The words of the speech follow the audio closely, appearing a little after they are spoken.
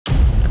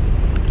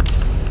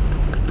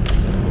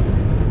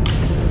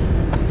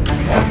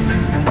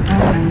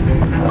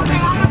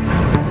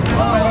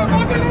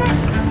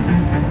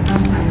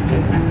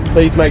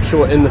Please make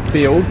sure in the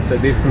field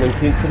that there's some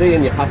intensity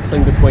and you're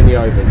hustling between the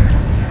overs.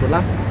 Good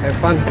luck, have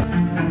fun.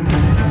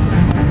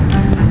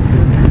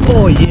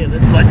 Oh yeah,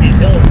 that's like New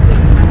Zealand.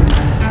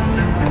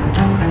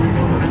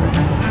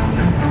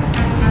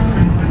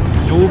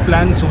 जो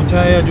plan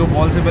सोचा है या जो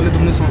ball से पहले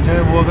तुमने सोचा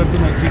है वो अगर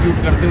तुम एग्जीक्यूट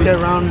करते हो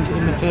around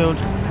in the field,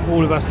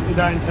 all of us,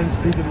 that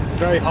intensity, because it's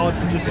very hard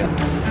to just...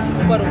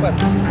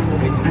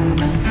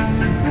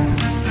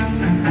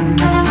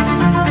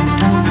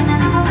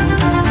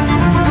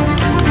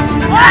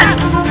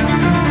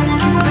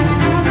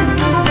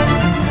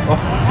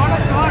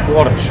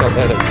 What a shot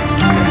that is.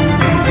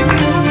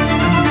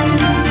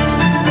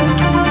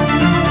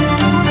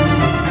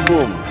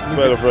 Boom,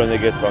 12 run they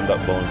get from that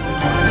boundary.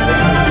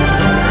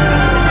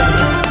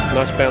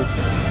 Nice bounce.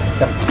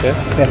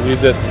 Yeah.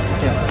 Use it.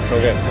 Yeah.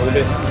 Okay, all the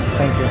best.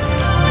 Thank you.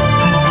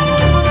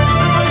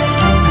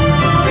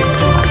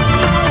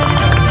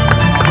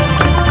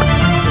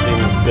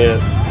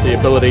 The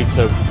ability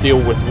to deal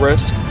with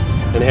risk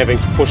and having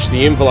to push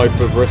the envelope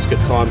of risk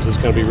at times is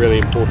going to be really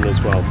important as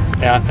well.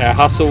 Our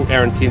hustle,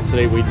 our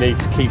intensity, we need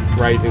to keep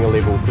raising a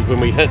level, because when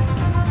we hit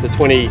the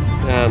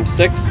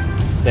 26th,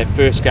 that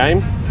first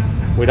game,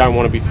 we don't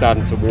want to be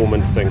starting to warm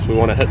into things. We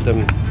want to hit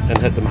them and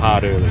hit them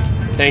hard early.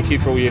 Thank you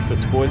for all your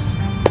efforts, boys.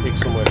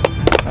 Excellent work.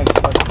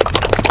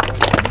 Thanks.